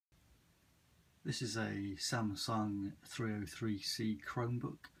This is a Samsung 303C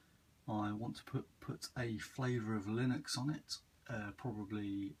Chromebook. I want to put a flavour of Linux on it,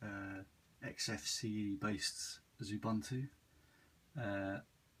 probably XFCE based Ubuntu.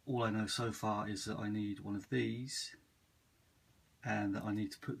 All I know so far is that I need one of these and that I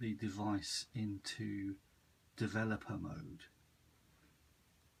need to put the device into developer mode.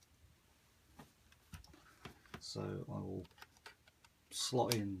 So I will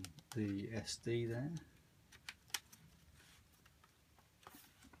slot in the SD there.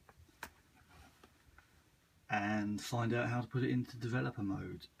 And find out how to put it into developer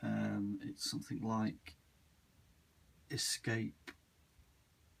mode. It's something like escape,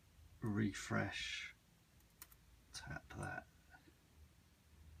 refresh, tap that.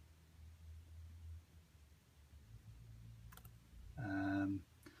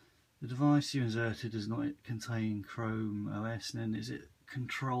 The device you inserted does not contain Chrome OS, and then is it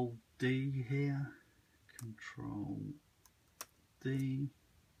Control D here? Control D.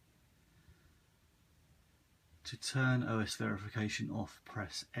 To turn OS verification off,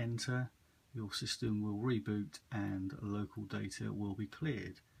 press enter. Your system will reboot and local data will be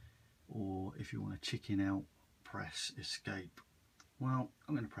cleared. Or if you want to chicken out, press escape. Well,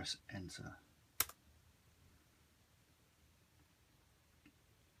 I'm going to press enter.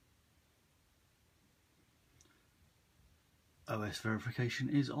 OS verification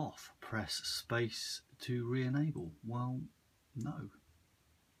is off. Press space to re-enable. Well, no.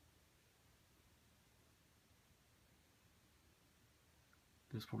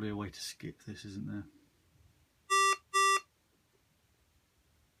 There's probably a way to skip this, isn't there?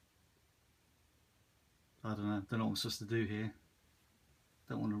 I don't know what I'm supposed to do here.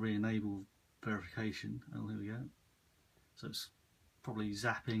 Don't want to re-enable verification. Oh, here we go. So it's probably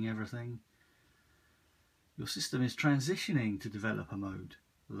zapping everything. Your system is transitioning to developer mode.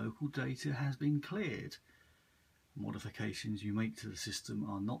 Local data has been cleared. Modifications you make to the system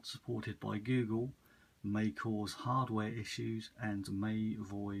are not supported by Google, may cause hardware issues and may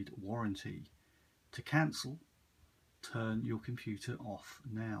void warranty. To cancel, turn your computer off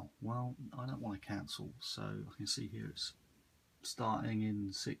now. Well, I don't want to cancel, so I can see here it's starting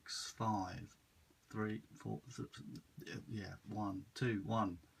in 6, 5, 3, 4, yeah, 1, 2,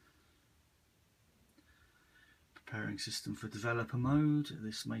 1. Preparing system for developer mode.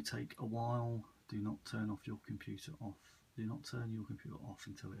 This may take a while. Do not turn off your computer off. Do not turn your computer off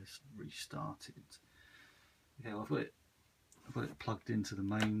until it's restarted. Okay, well, I've got it plugged into the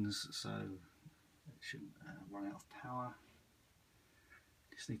mains, so it shouldn't run out of power.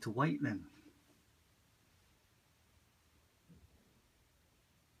 Just need to wait then.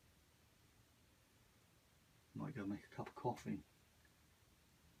 Might go make a cup of coffee.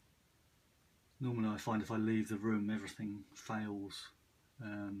 Normally I find if I leave the room everything fails,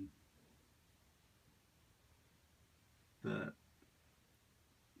 but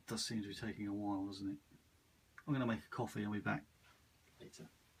it does seem to be taking a while, doesn't it? I'm going to make a coffee. I'll be back later.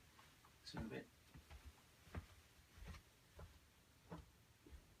 See you in a bit.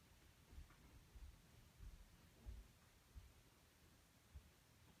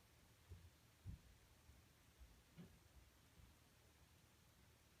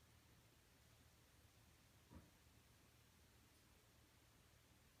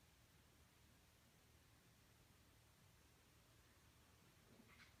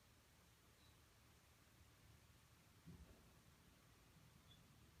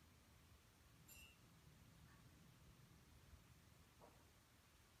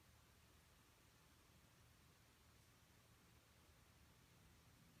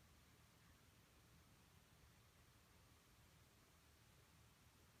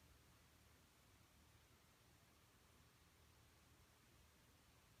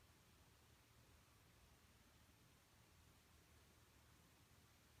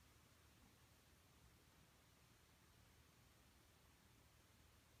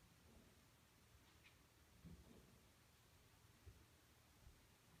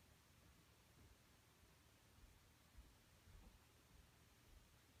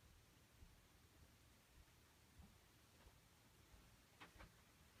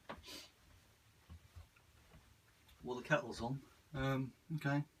 Well, the kettle's on.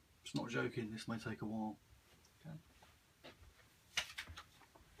 Okay, it's not joking, this may take a while. Okay.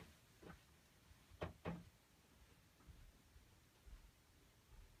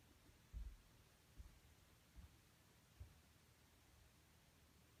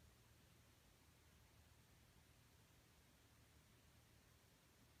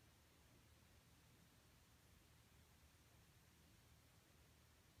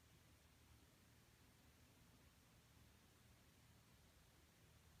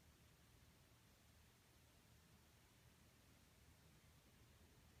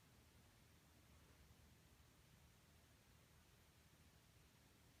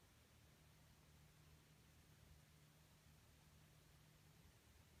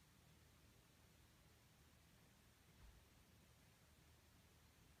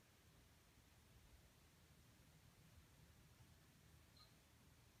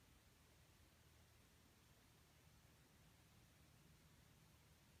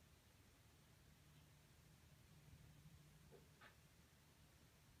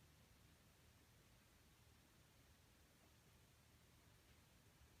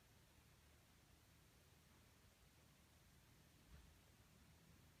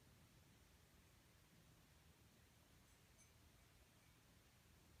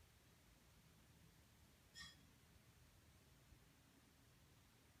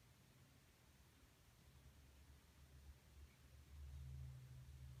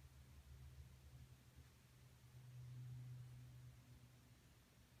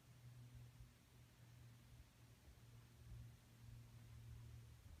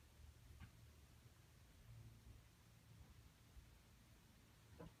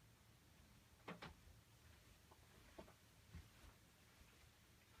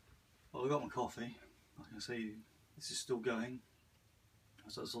 got my coffee. I can see this is still going,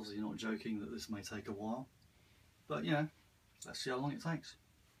 so it's obviously not joking that this may take a while, but you know, let's see how long it takes.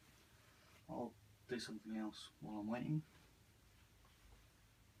 I'll do something else while I'm waiting.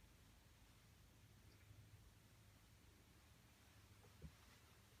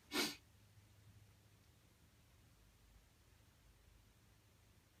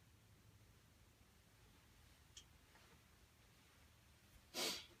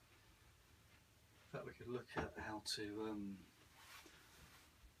 In fact, we could look at how to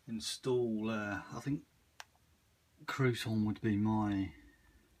install, I think Crouton would be my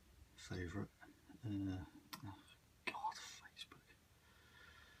favourite. Oh God,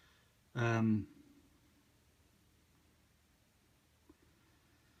 Facebook.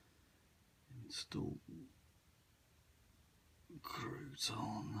 Install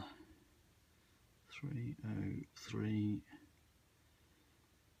Crouton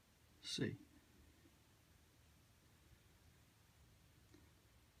 303C.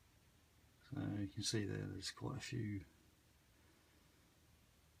 So you can see there's quite a few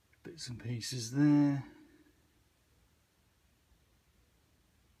bits and pieces there.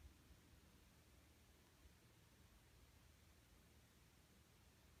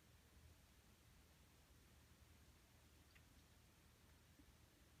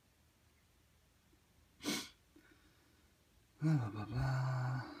 Blah blah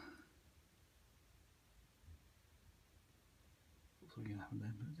blah. What's going to happen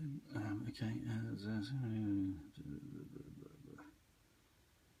then? Okay.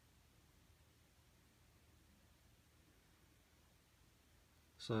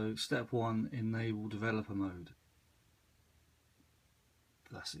 So step 1, enable developer mode.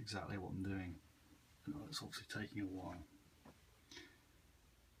 That's exactly what I'm doing. It's obviously taking a while.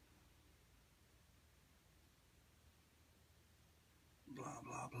 Blah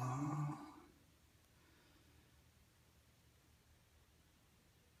blah blah.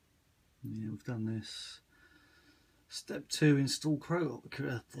 Yeah, we've done this. Step 2, install Crouton.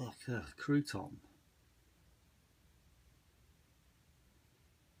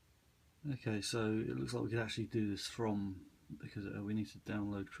 Okay, so it looks like we could actually do this from, because we need to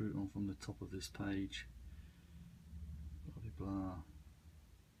download Crouton from the top of this page. Blah blah blah.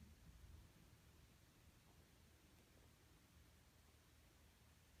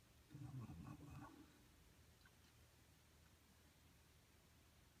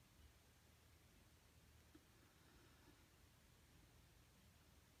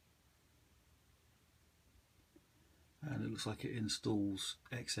 And it looks like it installs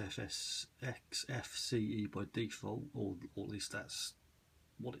XFCE by default, or at least that's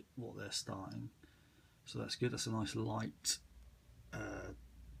what they're starting. So that's good. That's a nice light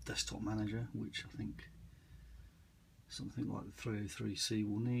desktop manager, which I think something like the 303C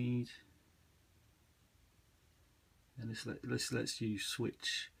will need. And this lets you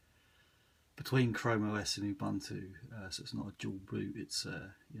switch between Chrome OS and Ubuntu, so it's not a dual boot. It's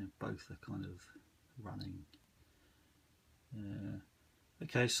you know, both are kind of running.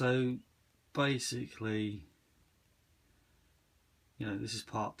 Okay, so basically, you know, this is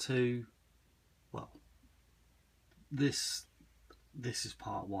part 2. Well, this is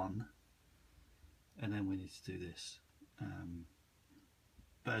part 1, and then we need to do this.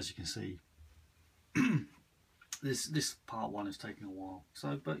 But as you can see, this part 1 is taking a while.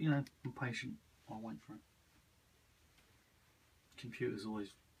 So, but you know, I'm patient. I'll wait for it. Computers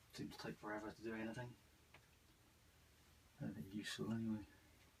always seem to take forever to do anything. Anything useful anyway.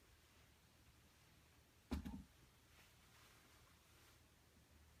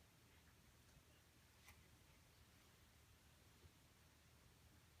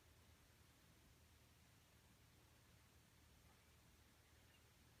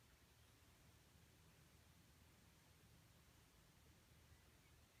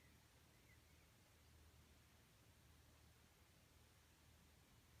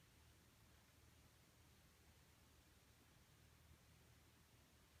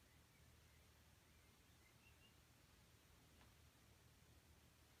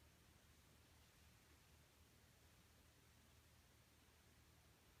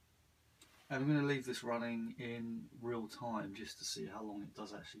 And I'm going to leave this running in real time just to see how long it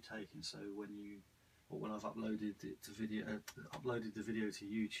does actually take. And so when I've uploaded it to uploaded the video to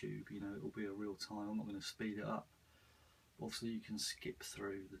YouTube, you know, it will be a real time. I'm not going to speed it up. Obviously, you can skip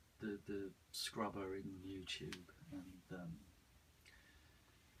through the scrubber in YouTube and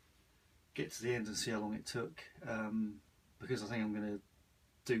get to the end and see how long it took. Because I think I'm going to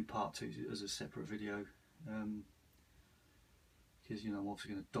do part 2 as a separate video. Because, you know, I'm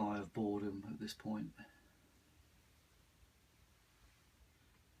obviously going to die of boredom at this point.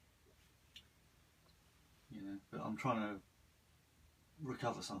 But I'm trying to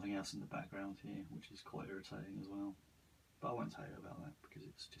recover something else in the background here, which is quite irritating as well. But I won't tell you about that because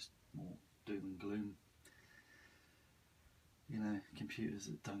it's just more doom and gloom. You know, computers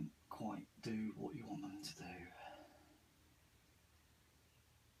that don't quite do what you want them to do.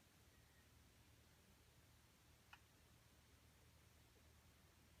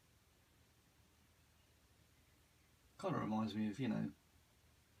 Kind of reminds me of, you know,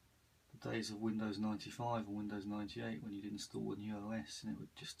 the days of Windows 95 or Windows 98 when you'd install a new OS and it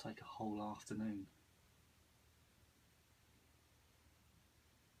would just take a whole afternoon.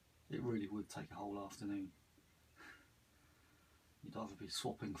 It really would take a whole afternoon. You'd either be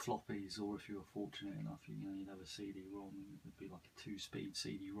swapping floppies, or if you were fortunate enough, you know, you'd have a CD-ROM, and it would be like a 2-speed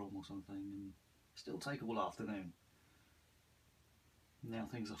CD-ROM or something, and still take all afternoon. Now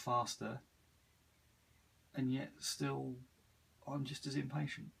things are faster, and yet still I'm just as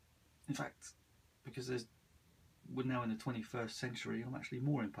impatient. In fact, because we're now in the 21st century, I'm actually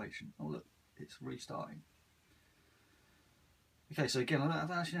more impatient. Oh look, it's restarting. Okay, so again, I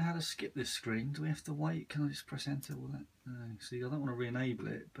don't actually know how to skip this screen. Do we have to wait? Can I just press enter? Will that? No. See, I don't want to re-enable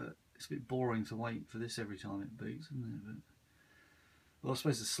it, but it's a bit boring to wait for this every time it boots, isn't it? But, well, I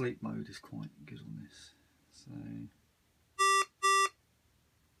suppose the sleep mode is quite good on this. So,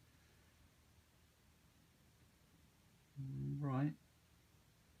 right.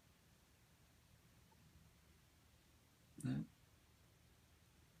 No.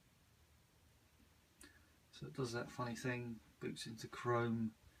 So it does that funny thing, boots into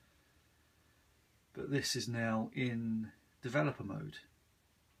Chrome, but this is now in developer mode.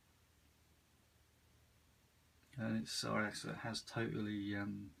 And it's, sorry, so it has totally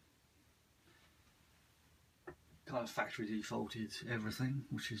kind of factory defaulted everything,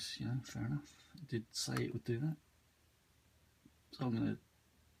 which is, you know, fair enough. It did say it would do that. So I'm going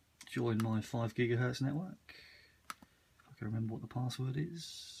to join my 5 GHz network. If I can remember what the password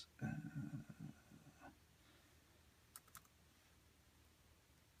is.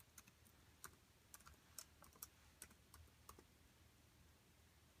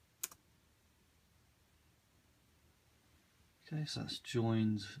 Okay, so that's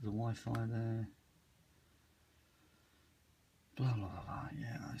joined the Wi-Fi there. Blah blah blah.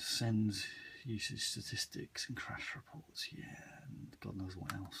 Yeah, it sends usage statistics and crash reports. Yeah, and God knows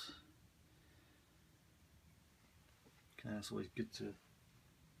what else. Okay, that's always good to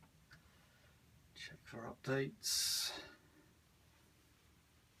check for updates.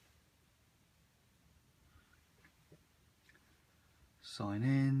 Sign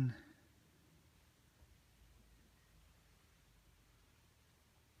in.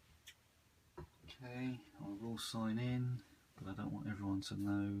 Okay, I will sign in, but I don't want everyone to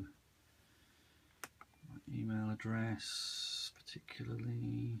know my email address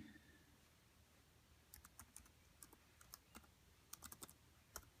particularly.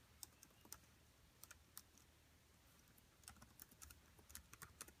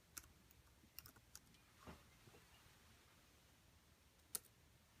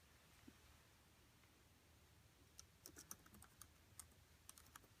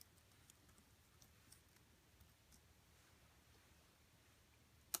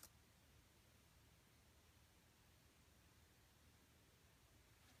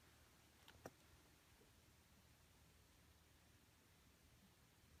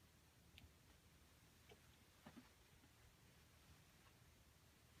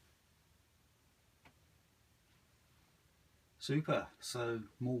 Super, so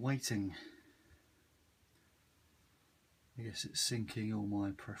more waiting. I guess it's syncing all my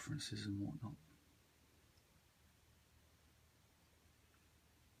preferences and whatnot.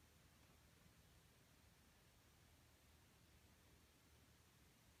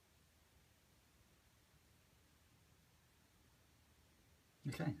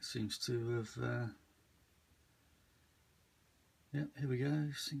 Okay, seems to have, yeah, here we go,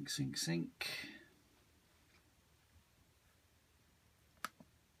 sync, sync, sync.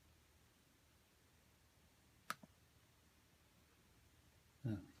 Oh,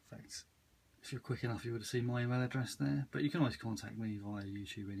 in fact, if you're quick enough you would have seen my email address there, but you can always contact me via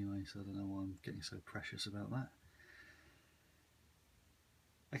YouTube anyway, so I don't know why I'm getting so precious about that.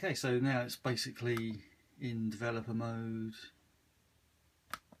 Okay, so now it's basically in developer mode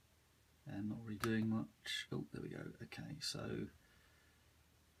and not really doing much. Oh, there we go. Okay, so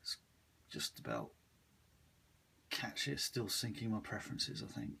it's just about catch it, still syncing my preferences,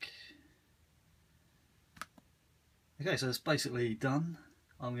 I think. Okay, so it's basically done.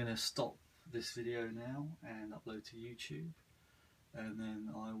 I'm going to stop this video now and upload to YouTube, and then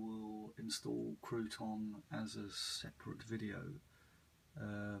I will install Crouton as a separate video.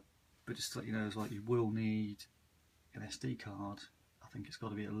 But just to let you know, it's like you will need an SD card, I think it's got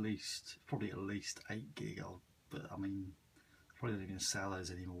to be probably at least 8 gig. But I mean, probably not going to sell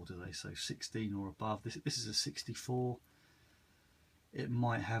those anymore, do they? So 16 or above. This is a 64. It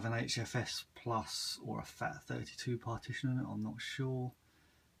might have an HFS plus or a FAT32 partition in it, I'm not sure.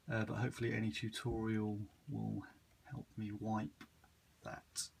 But hopefully any tutorial will help me wipe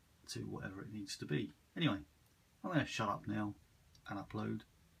that to whatever it needs to be. Anyway, I'm going to shut up now and upload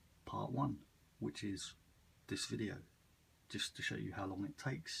part 1, which is this video, just to show you how long it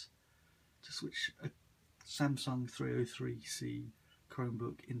takes to switch a Samsung 303C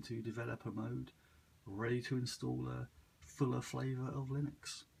Chromebook into developer mode, ready to install a fuller flavour of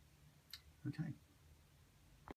Linux.